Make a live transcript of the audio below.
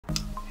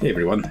Hey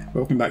everyone,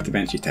 welcome back to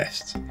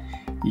BenchyTests.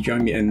 You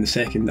join me in the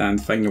second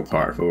and final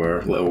part of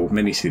our little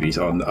mini-series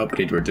on the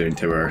upgrade we're doing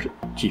to our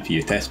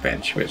GPU test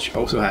bench, which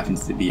also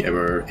happens to be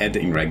our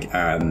editing rig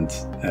and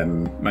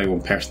my own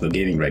personal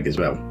gaming rig as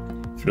well.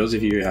 For those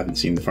of you who haven't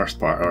seen the first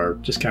part or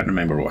just can't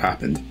remember what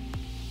happened,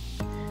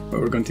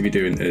 what we're going to be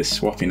doing is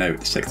swapping out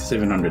the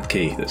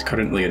 6700K that's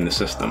currently in the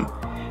system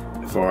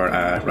for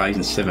a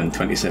Ryzen 7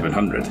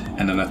 2700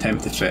 in an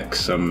attempt to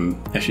fix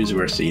some issues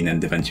we're seeing in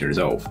DaVinci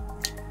Resolve.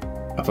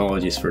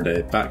 Apologies for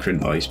the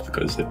background noise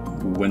because the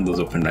window's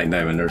open right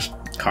now and there's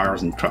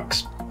cars and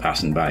trucks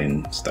passing by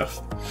and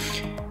stuff.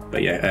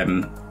 But yeah,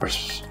 we're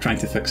trying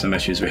to fix some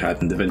issues we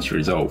had in DaVinci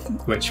Resolve,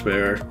 which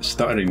were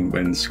stuttering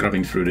when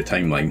scrubbing through the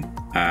timeline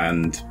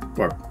and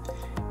or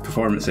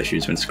performance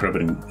issues when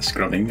scrubbing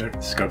through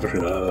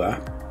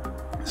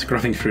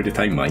the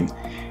timeline.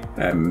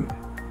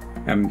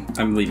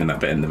 I'm leaving that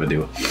bit in the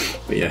video,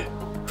 but yeah,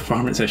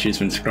 performance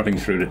issues when scrubbing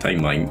through the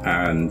timeline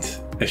and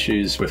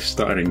issues with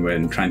stuttering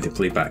when trying to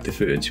play back the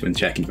footage when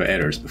checking for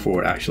errors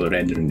before actually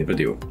rendering the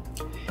video.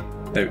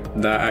 Now,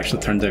 that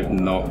actually turned out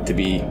not to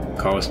be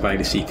caused by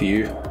the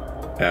CPU,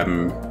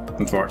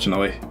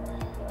 unfortunately.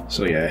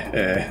 So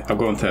yeah, I'll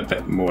go into a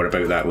bit more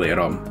about that later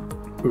on.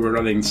 We were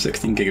running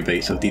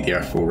 16GB of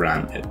DDR4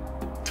 RAM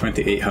at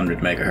 2800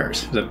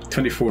 MHz. It was a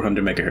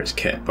 2400 MHz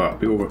kit, but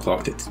we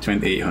overclocked it to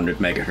 2800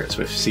 MHz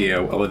with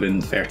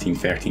CL11, 13,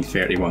 13,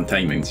 31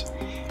 timings.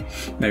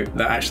 Now,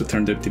 that actually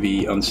turned out to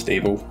be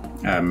unstable.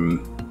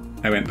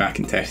 I went back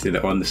and tested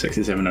it on the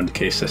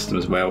 6700K system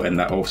as well, and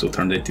that also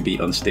turned out to be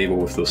unstable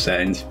with those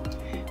settings.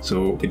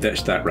 So we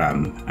ditched that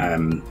RAM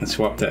and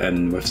swapped it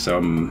in with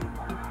some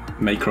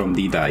Micron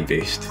D-Die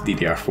based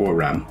DDR4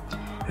 RAM,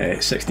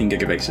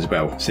 16GB as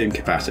well, same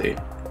capacity.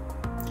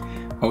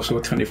 Also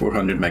a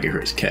 2400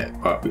 MHz kit,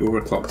 but we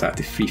overclocked that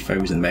to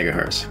 3000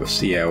 MHz with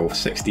CL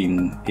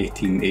 16,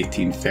 18,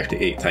 18,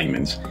 38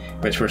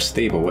 timings, which were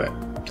stable at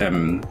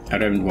around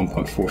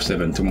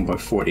 1.47 to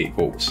 1.48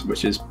 volts,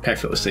 which is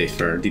perfectly safe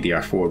for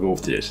DDR4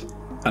 voltages.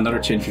 Another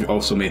change we've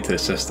also made to the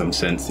system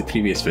since the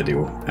previous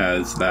video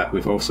is that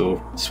we've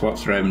also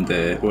swapped around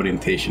the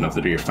orientation of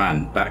the rear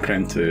fan back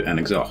round to an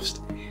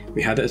exhaust.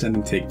 We had it as an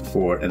intake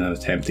before in an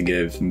attempt to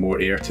give more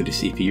air to the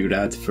CPU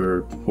rad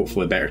for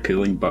hopefully better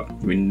cooling, but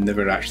we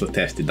never actually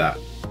tested that.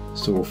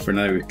 So for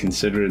now,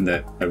 considering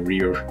that a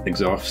rear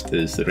exhaust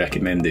is the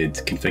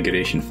recommended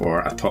configuration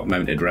for a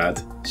top-mounted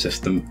rad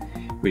system,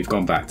 we've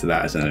gone back to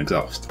that as an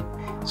exhaust.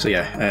 So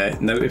yeah,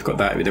 now that we've got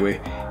that out of the way,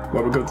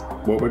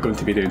 what we're going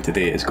to be doing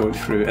today is going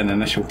through an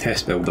initial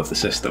test build of the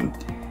system.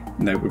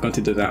 Now we're going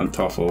to do that on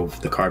top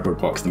of the cardboard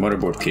box the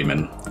motherboard came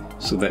in,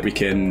 so that we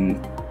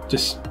can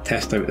just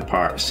test out the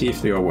parts, see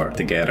if they all work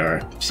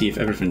together, see if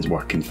everything's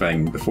working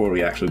fine before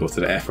we actually go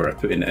to the effort of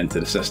putting it into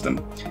the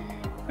system.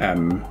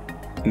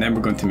 And then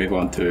we're going to move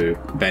on to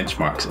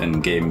benchmarks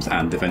in games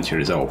and DaVinci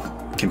Resolve,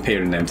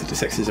 comparing them to the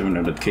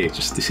 6700K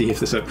just to see if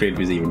this upgrade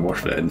was even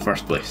worth it in the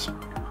first place.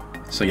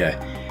 So yeah,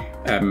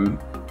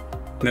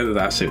 now that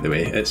that's out of the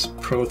way, it's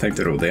probably time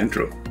to roll the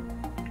intro.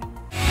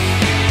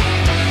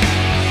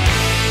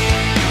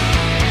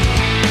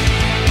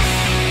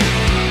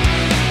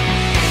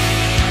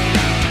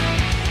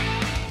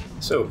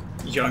 So,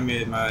 you join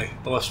me in my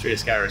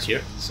illustrious garage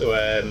here. So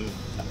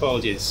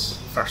apologies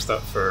first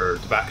up for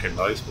the background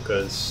noise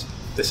because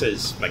this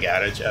is my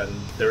garage and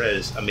there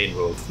is a main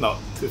road not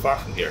too far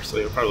from here, so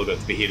you're probably going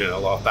to be hearing a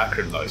lot of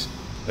background noise,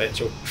 which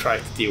you'll try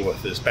to deal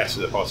with as best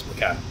as I possibly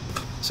can.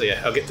 So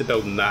yeah, I'll get to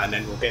building that and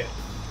then we'll get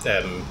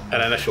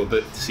an initial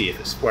boot to see if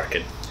it's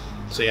working.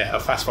 So yeah, I'll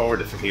fast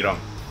forward it for here on.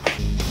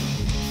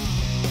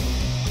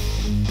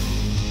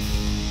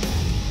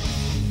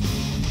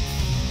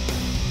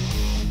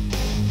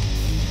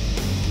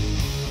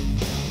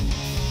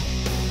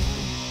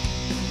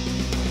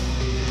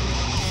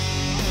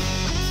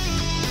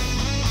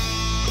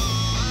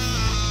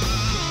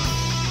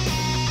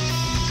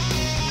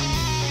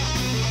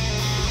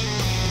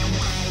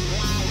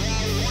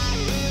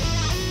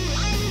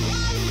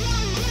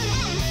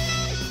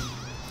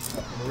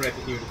 Ready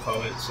to hear the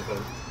comments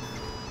about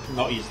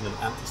not using an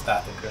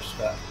anti-static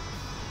crisper.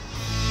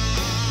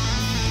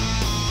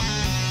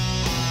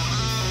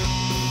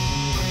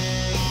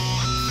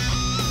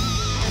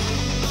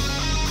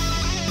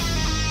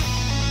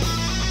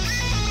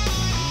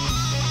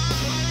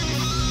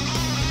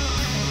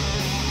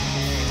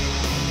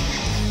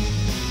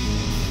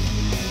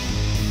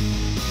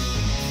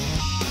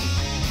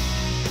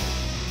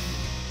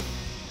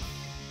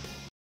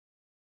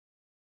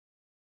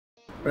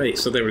 Right,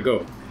 so there we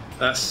go.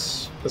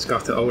 That's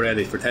got it all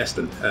ready for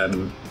testing.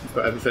 We've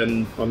got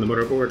everything on the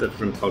motherboard,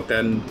 everything plugged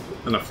in,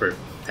 enough for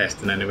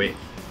testing anyway.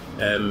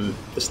 The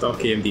stock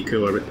AMD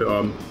cooler we put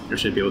on, you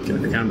should be looking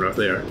at the camera up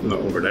there, not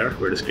over there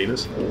where the screen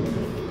is.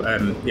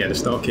 Yeah, the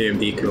stock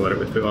AMD cooler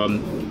we put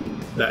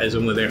on, that is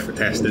only there for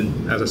testing.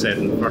 As I said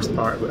in the first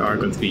part, we are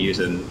going to be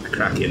using a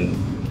Kraken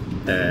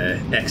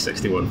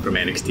X61 from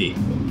NXT.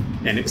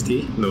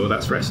 NXT? No,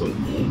 that's wrestling.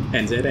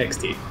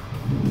 NZXT.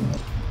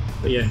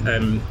 But yeah,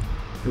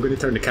 I'm going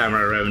to turn the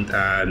camera around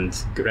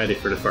and get ready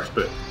for the first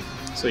boot.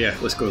 So yeah,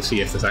 let's go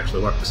see if this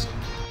actually works.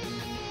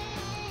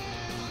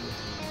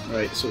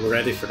 Right, so we're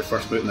ready for the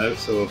first boot now,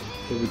 so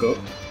here we go.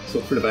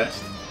 So for the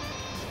best.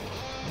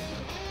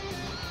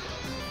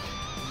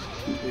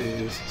 It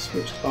is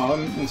switched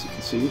on, as you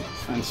can see,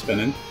 fan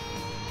spinning.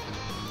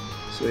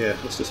 So yeah,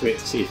 let's just wait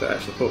to see if it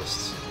actually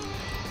posts.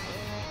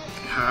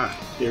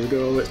 Here we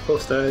go, it's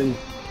posting.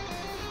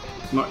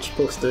 Much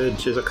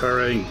postage is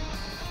occurring.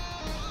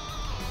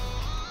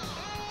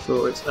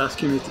 So it's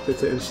asking me to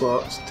put it in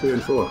slots 2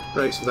 and 4.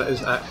 Right, so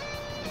that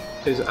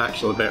is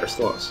actually better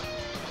slots.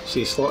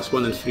 See, slots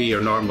 1 and 3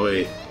 are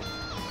normally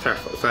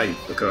perfectly fine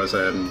because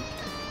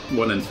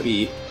 1 and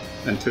 3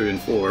 and 2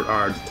 and 4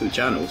 are the 2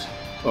 channels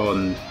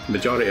on the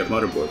majority of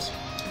motherboards.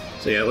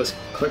 So yeah, let's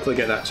quickly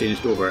get that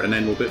changed over and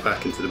then we'll boot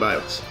back into the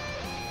BIOS.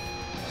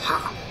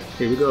 Ha!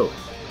 Here we go.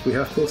 We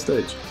have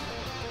postage.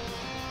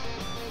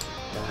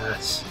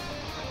 Yes.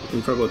 You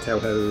can probably tell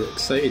how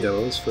excited I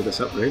was for this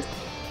upgrade.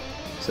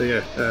 So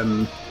yeah,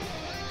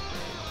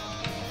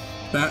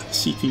 that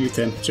CPU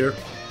temperature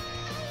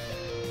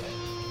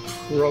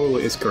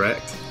probably is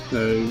correct.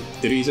 Now,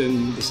 the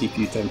reason the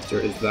CPU temperature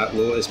is that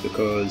low is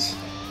because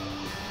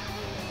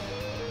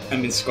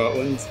I'm in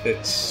Scotland,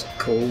 it's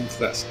cold,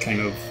 that's kind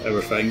of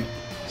our thing.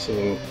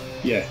 So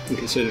yeah, and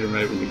considering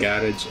we're out in the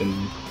garage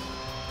and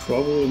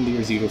probably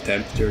near 0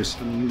 temperatures,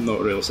 I'm not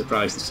really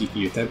surprised the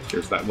CPU temperature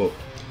is that low.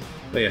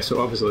 But yeah, so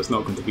obviously it's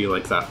not going to be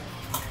like that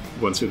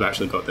once we've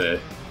actually got the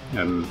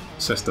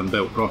system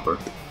built proper.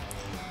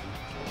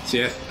 So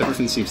yeah,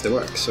 everything seems to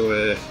work.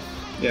 So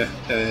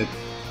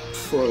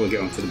before we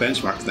get on to the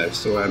benchmarks now,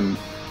 so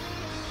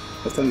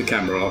I'll turn the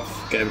camera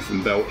off, get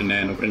everything built, and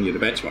then I'll bring you the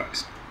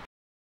benchmarks.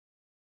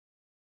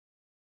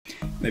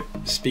 Now,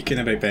 speaking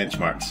about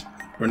benchmarks,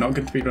 we're not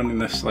going to be running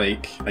this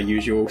like a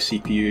usual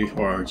CPU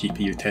or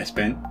GPU test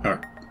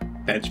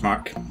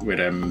benchmark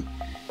where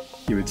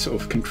you would sort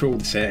of control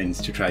the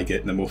settings to try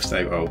get the most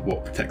out of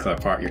what particular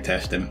part you're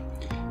testing,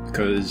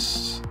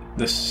 because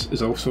this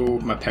is also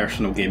my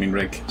personal gaming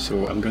rig,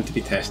 so I'm going to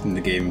be testing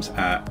the games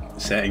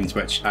at settings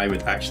which I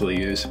would actually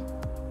use.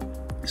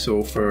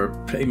 So for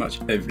pretty much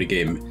every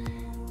game,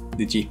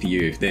 the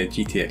GPU, the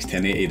GTX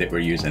 1080 that we're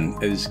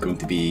using, is going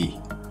to be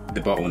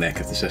the bottleneck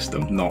of the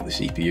system, not the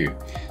CPU.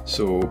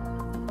 So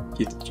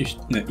you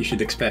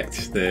should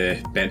expect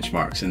the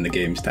benchmarks in the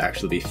games to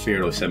actually be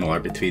fairly similar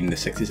between the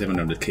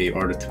 6700K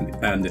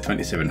and the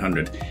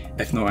 2700,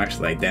 if not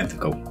actually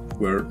identical.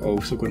 We're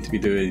also going to be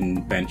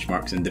doing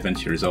benchmarks in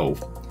DaVinci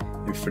Resolve,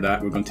 and for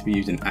that we're going to be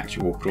using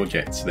actual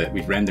projects that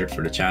we've rendered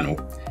for the channel,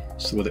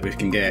 so that we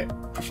can get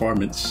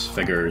performance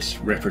figures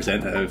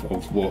representative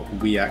of what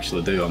we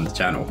actually do on the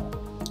channel.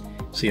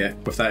 So yeah,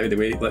 with that out of the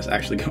way, let's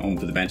actually get on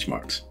with the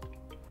benchmarks.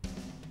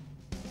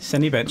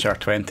 Cinebench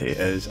R20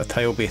 is a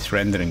tile-based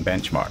rendering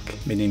benchmark,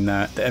 meaning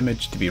that the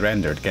image to be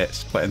rendered gets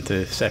split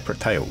into separate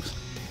tiles,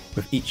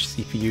 with each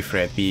CPU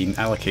thread being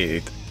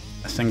allocated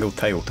a single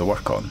tile to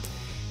work on.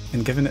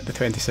 And given that the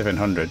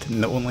 2700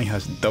 not only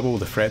has double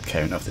the thread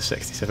count of the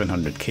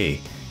 6700K,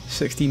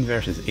 16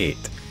 versus 8,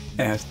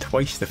 it has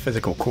twice the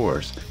physical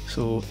cores,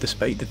 so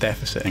despite the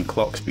deficit in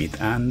clock speed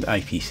and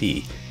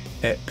IPC,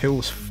 it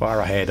pulls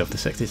far ahead of the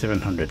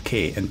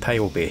 6700K in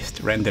tile-based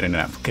rendering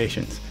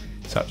applications,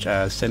 such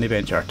as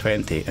Cinebench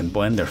R20 and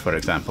Blender for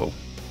example.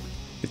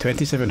 The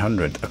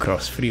 2700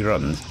 across 3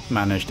 runs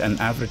managed an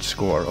average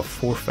score of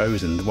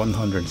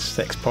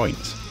 4,106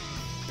 points,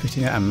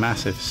 putting it a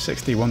massive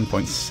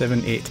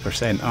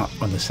 61.78% up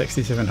on the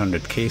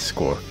 6700K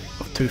score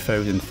of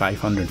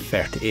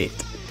 2,538.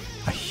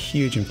 A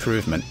huge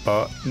improvement,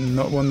 but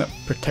not one that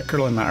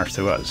particularly matters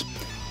to us.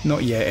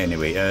 Not yet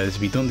anyway, as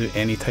we don't do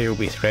any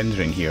tile-based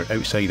rendering here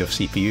outside of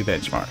CPU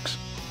benchmarks.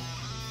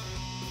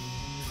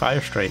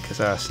 Firestrike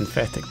is a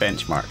synthetic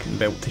benchmark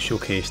built to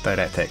showcase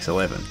DirectX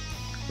 11,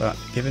 but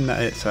given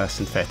that it's a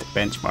synthetic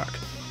benchmark,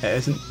 it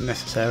isn't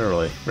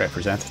necessarily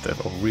representative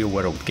of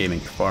real-world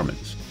gaming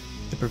performance.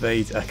 It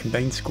provides a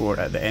combined score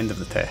at the end of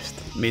the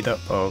test, made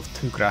up of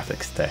 2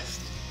 graphics tests,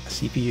 a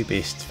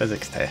CPU-based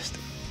physics test,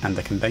 and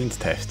a combined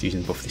test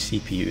using both the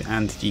CPU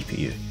and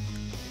GPU.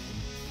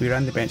 We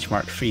ran the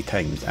benchmark 3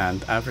 times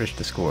and averaged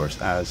the scores,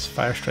 as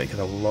Firestrike has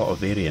a lot of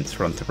variance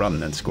run to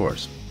run in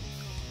scores.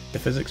 The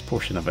physics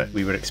portion of it,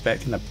 we were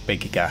expecting a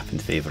big gap in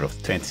favour of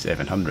the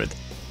 2700,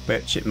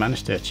 which it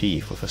managed to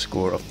achieve with a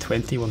score of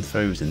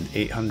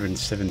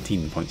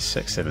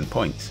 21,817.67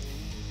 points,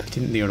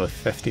 putting it nearly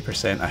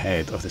 50%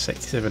 ahead of the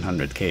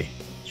 6700K,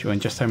 showing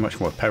just how much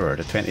more power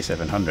the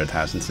 2700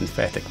 has in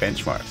synthetic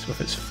benchmarks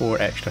with its 4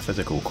 extra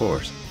physical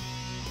cores.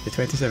 The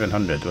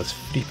 2700 was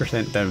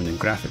 3% down in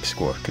graphics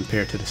score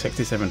compared to the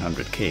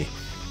 6700K,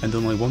 and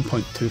only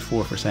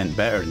 1.24%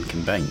 better in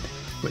combined,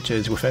 which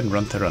is within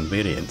run-to-run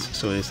variance,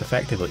 so is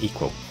effectively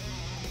equal.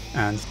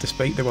 And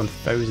despite the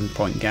 1000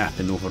 point gap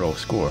in overall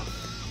score,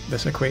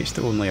 this equates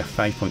to only a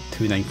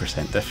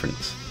 5.29%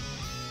 difference.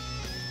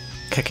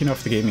 Kicking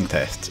off the gaming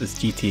tests is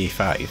GTA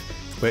 5,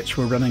 which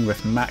we're running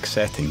with max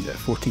settings at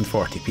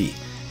 1440p,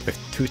 with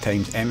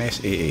 2x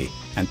MSAA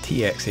and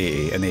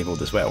TXAA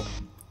enabled as well.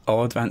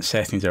 All advanced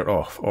settings are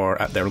off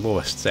or at their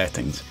lowest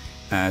settings,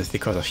 as they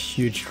cause a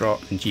huge drop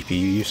in GPU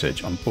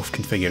usage on both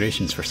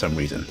configurations for some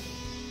reason.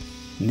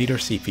 Neither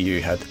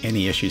CPU had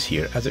any issues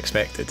here as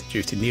expected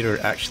due to neither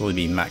actually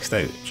being maxed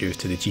out due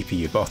to the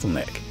GPU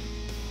bottleneck.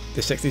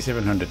 The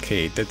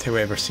 6700K did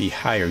however see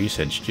higher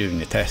usage during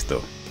the test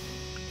though.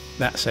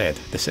 That said,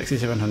 the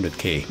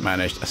 6700K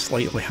managed a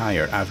slightly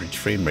higher average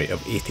frame rate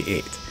of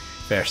 88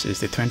 versus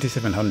the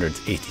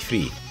 2700's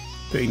 83,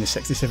 putting the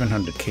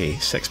 6700K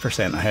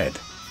 6% ahead.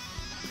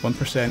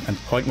 1% and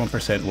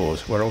 0.1%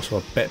 lows were also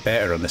a bit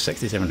better on the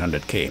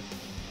 6700K,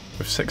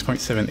 with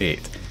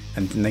 6.78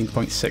 and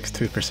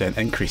 9.62%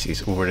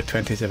 increases over the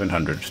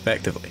 2700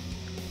 respectively.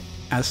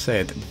 As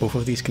said, both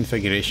of these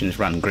configurations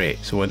ran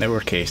great, so in our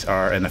case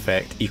are in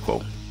effect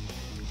equal.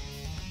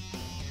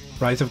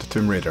 Rise of the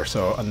Tomb Raider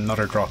saw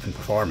another drop in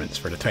performance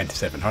for the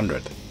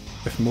 2700,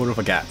 with more of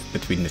a gap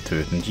between the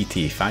two than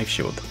GTA 5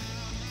 showed.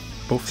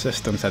 Both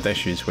systems had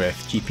issues with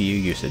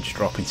GPU usage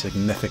dropping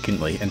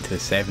significantly into the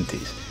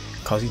 70s,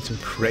 causing some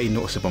pretty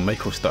noticeable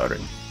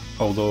micro-stuttering,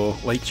 although,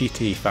 like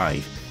GTA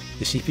 5,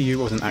 the CPU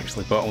wasn't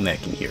actually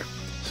bottlenecking here,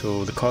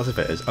 so the cause of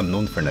it is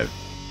unknown for now.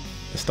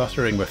 The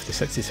stuttering with the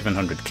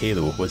 6700K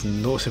though was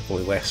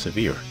noticeably less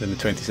severe than the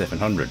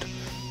 2700,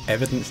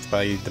 evidenced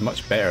by the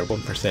much better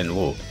 1%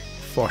 low,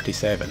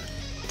 47,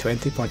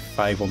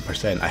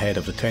 20.51% ahead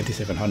of the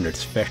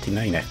 2700's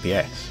 39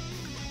 FPS.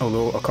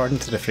 Although according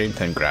to the frame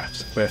time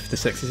graphs, with the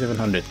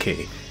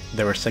 6700K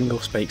there were single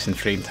spikes in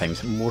frame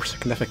times more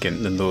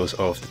significant than those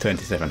of the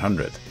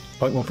 2700.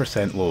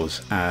 0.1%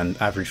 lows and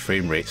average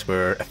frame rates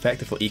were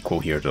effectively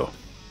equal here though.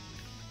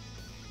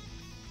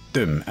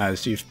 Doom,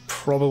 as you've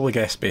probably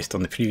guessed based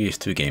on the previous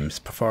two games,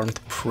 performed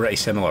pretty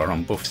similar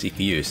on both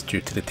CPUs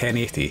due to the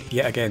 1080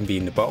 yet again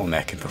being the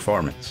bottleneck in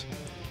performance.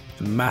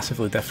 The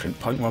massively different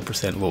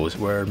 0.1% lows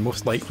were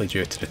most likely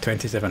due to the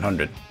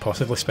 2700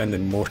 possibly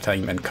spending more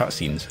time in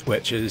cutscenes,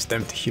 which is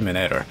down to human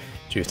error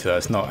due to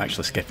us not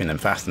actually skipping them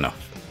fast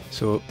enough.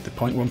 So the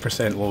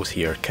 0.1% lows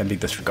here can be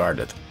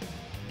disregarded.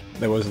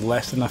 There was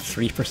less than a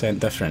 3%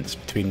 difference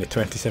between the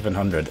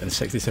 2700 and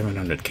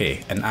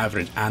 6700K in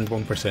average and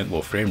 1%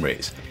 low frame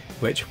rates,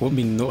 which won't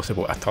be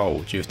noticeable at all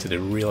due to the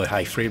really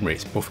high frame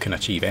rates both can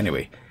achieve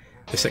anyway.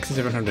 The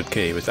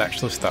 6700K was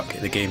actually stuck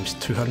at the game's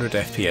 200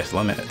 FPS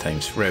limit at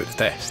times throughout the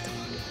test.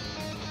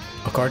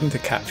 According to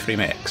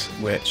CapFrameX,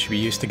 which we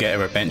used to get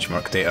our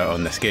benchmark data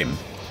on this game,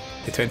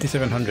 the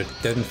 2700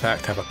 did in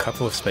fact have a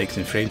couple of spikes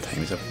in frame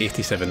times of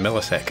 87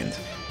 milliseconds,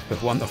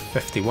 with one of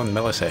 51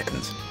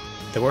 milliseconds.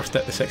 The worst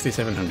that the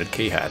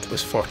 6700K had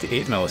was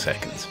 48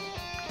 milliseconds.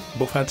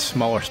 Both had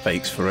smaller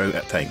spikes throughout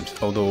at times,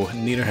 although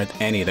neither had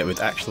any that would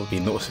actually be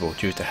noticeable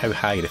due to how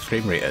high the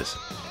frame rate is.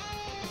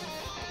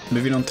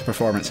 Moving on to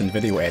performance in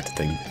video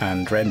editing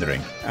and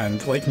rendering,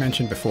 and like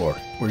mentioned before,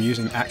 we're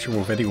using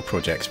actual video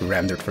projects we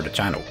rendered for the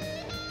channel,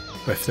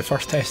 with the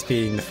first test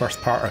being the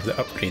first part of the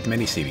upgrade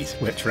miniseries,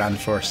 which ran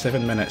for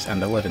 7 minutes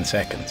and 11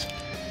 seconds,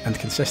 and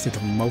consisted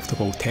of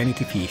multiple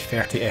 1080p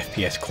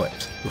 30fps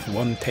clips with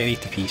one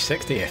 1080p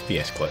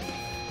 60fps clip.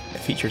 It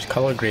features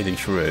colour grading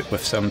throughout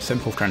with some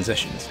simple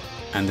transitions,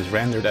 and is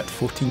rendered at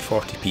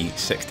 1440p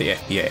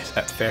 60fps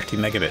at 30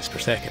 megabits per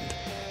second,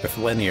 with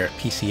linear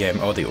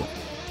PCM audio.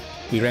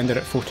 We render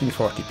at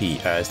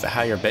 1440p as the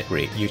higher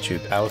bitrate YouTube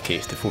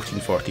allocates to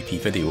 1440p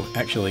video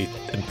actually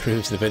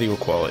improves the video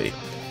quality,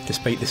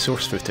 despite the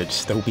source footage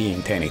still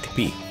being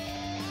 1080p.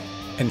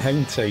 In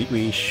hindsight,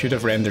 we should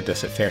have rendered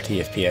this at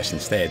 30fps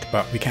instead,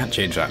 but we can't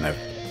change that now.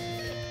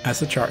 As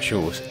the chart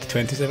shows, the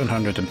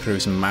 2700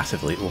 improves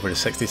massively over the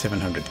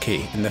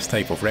 6700K in this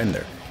type of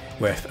render,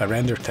 with a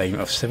render time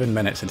of 7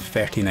 minutes and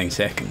 39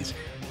 seconds,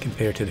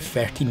 compared to the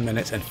 13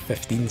 minutes and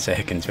 15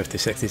 seconds with the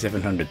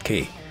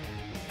 6700K,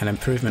 an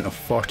improvement of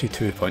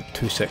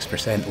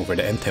 42.26% over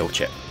the Intel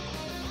chip.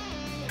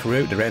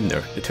 Throughout the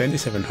render, the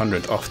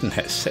 2700 often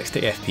hits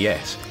 60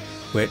 FPS,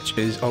 which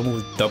is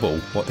almost double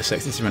what the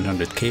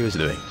 6700K was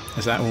doing,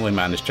 as that only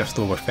managed just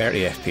over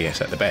 30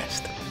 FPS at the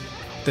best.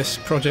 This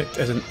project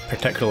isn't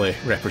particularly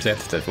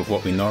representative of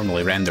what we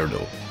normally render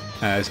though,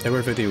 as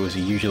our videos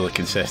usually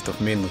consist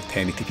of mainly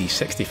 1080p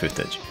 60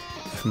 footage,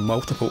 with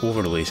multiple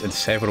overlays and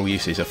several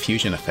uses of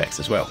fusion effects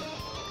as well.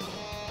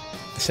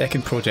 The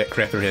second project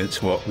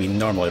represents what we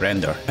normally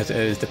render, as it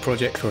is the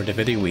project for the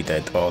video we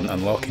did on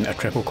unlocking a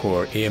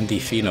triple-core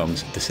AMD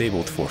Phenom's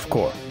disabled 4th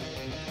core.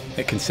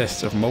 It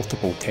consists of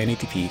multiple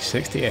 1080p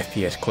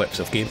 60fps clips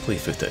of gameplay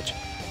footage,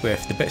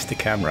 with the bits to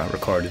camera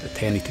recorded at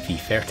 1080p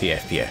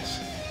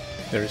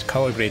 30fps. There is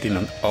colour grading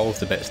on all of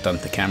the bits done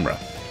to camera,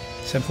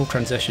 simple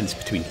transitions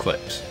between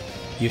clips,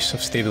 use of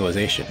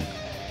stabilisation,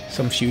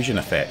 some fusion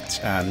effects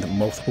and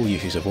multiple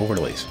uses of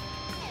overlays.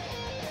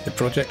 The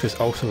project was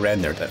also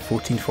rendered at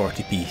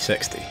 1440p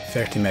 60,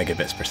 30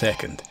 megabits per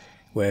second,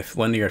 with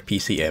linear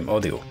PCM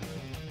audio.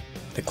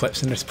 The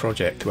clips in this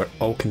project were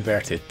all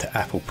converted to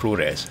Apple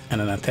ProRes in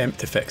an attempt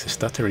to fix the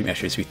stuttering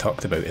issues we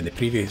talked about in the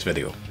previous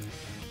video,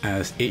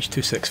 as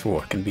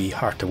H.264 can be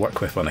hard to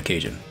work with on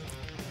occasion.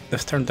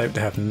 This turned out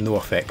to have no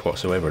effect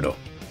whatsoever though.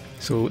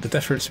 So the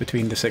difference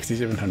between the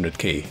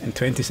 6700K and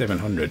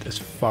 2700 is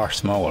far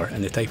smaller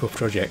in the type of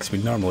projects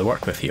we normally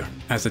work with here,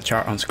 as the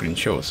chart on screen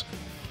shows.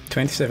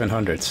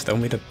 2700 still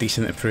made a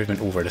decent improvement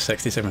over the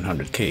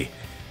 6700K,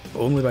 but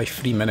only by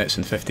 3 minutes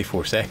and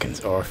 54 seconds,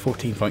 or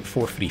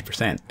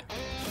 14.43%,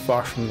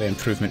 far from the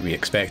improvement we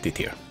expected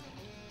here.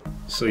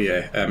 So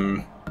yeah,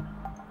 to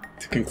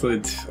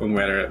conclude on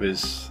whether it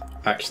was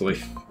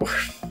actually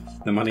worth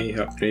the money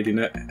upgrading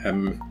it,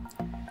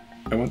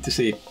 I want to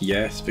say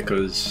yes,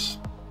 because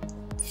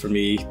for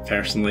me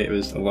personally it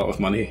was a lot of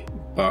money,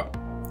 but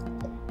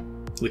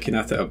looking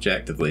at it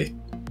objectively,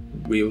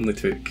 we only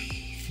took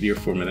 3 or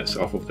 4 minutes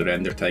off of the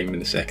render time in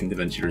the second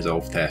DaVinci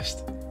Resolve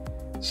test.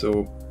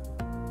 So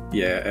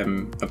yeah,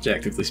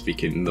 objectively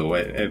speaking though,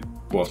 it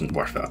wasn't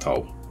worth it at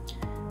all.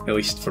 At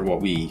least for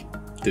what we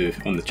do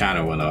on the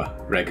channel on a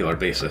regular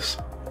basis.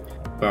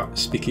 But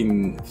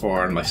speaking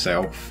for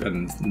myself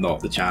and not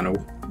the channel,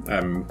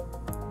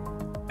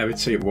 I would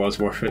say it was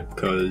worth it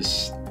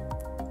because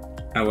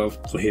I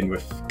love playing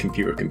with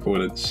computer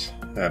components.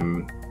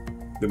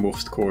 The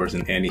most cores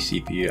in any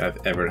CPU I've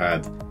ever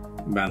had.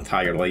 My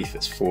entire life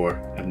it's 4.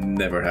 I've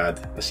never had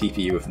a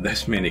CPU with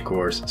this many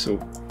cores, so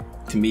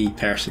to me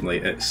personally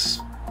it's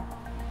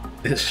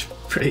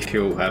pretty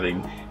cool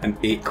having an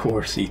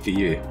 8-core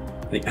CPU.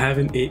 Like, I have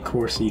an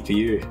 8-core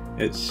CPU,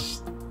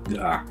 it's...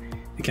 I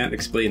can't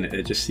explain it,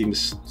 it just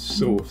seems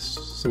so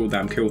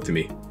damn cool to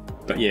me.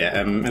 But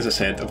yeah, as I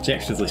said,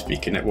 objectively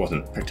speaking it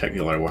wasn't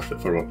particularly worth it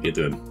for what you're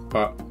doing.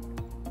 But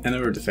in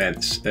our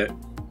defence,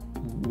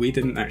 we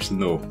didn't actually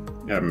know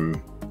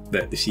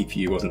that the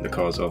CPU wasn't the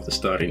cause of the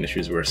stuttering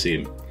issues we were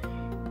seeing.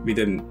 We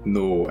didn't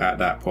know at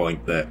that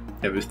point that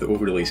it was the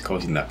overlays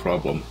causing that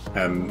problem.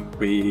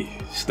 We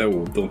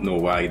still don't know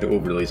why the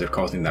overlays are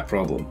causing that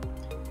problem.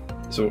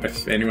 So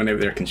if anyone out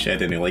there can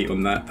shed any light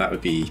on that, that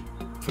would be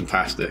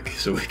fantastic.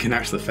 So we can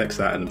actually fix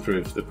that and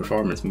improve the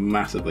performance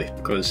massively,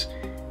 because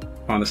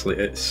honestly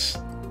it's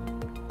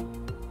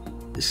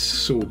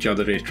so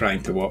juddery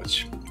trying to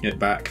watch it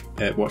back,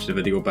 watch the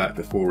video back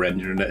before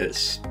rendering it.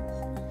 It's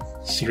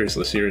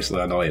seriously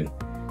annoying.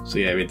 So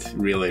yeah, we'd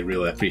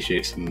really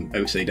appreciate some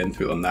outside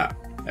input on that.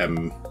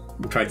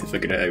 We'll try to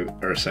figure it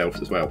out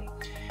ourselves as well.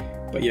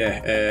 But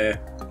yeah,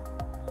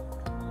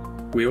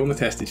 we only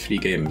tested 3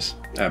 games.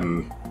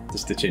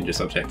 Just to change the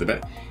subject a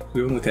bit,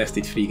 we only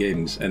tested 3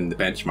 games in the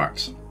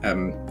benchmarks.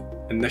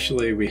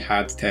 Initially we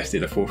had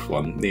tested a 4th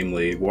one,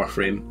 namely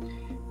Warframe,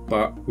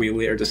 but we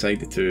later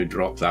decided to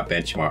drop that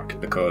benchmark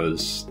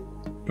because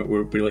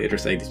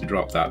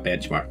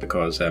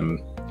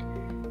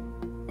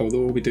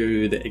although we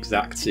do the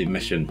exact same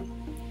mission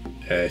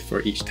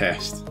for each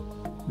test,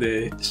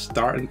 the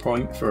starting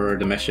point for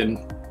the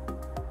mission,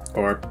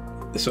 or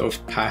the sort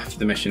of path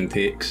the mission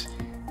takes,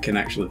 can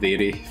actually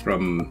vary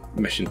from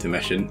mission to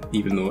mission,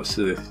 even though it's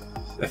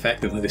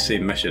effectively the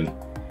same mission.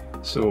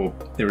 So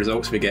the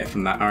results we get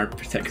from that aren't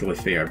particularly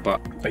fair,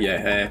 but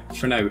yeah,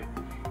 for now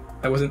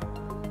it wasn't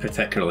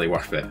particularly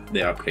worth it,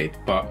 the upgrade.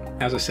 But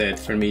as I said,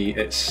 for me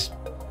I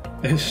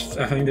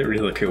find it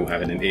really cool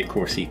having an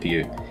 8-core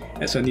CPU.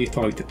 It's a new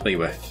toy to play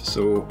with,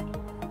 so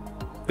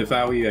the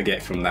value I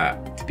get from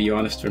that, to be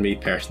honest, for me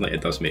personally,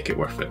 it does make it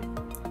worth it.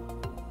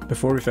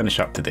 Before we finish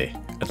up today,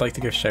 I'd like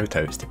to give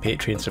shoutouts to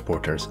Patreon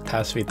supporters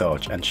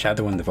TazFaeDodge and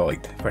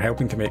ShadowInTheVoid for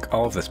helping to make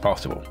all of this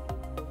possible.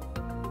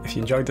 If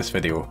you enjoyed this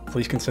video,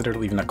 please consider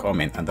leaving a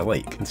comment and a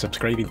like, and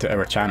subscribing to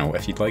our channel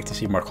if you'd like to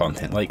see more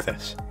content like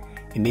this,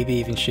 and maybe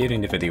even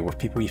sharing the video with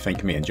people you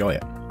think may enjoy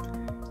it.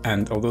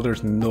 And although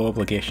there's no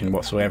obligation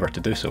whatsoever to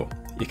do so,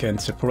 you can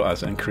support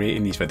us in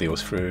creating these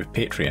videos through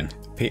Patreon,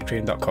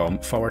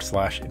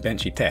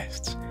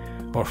 patreon.com/BenchyTests,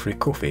 or through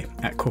Ko-fi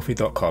at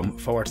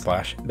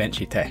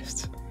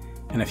ko-fi.com/BenchyTests.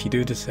 And if you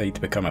do decide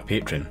to become a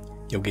patron,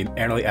 you'll gain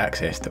early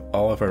access to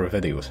all of our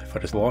videos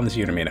for as long as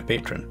you remain a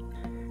patron.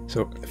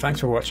 So thanks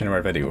for watching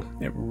our video,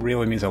 it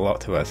really means a lot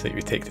to us that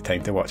you take the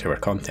time to watch our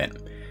content.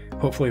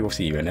 Hopefully we'll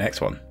see you in the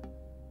next one.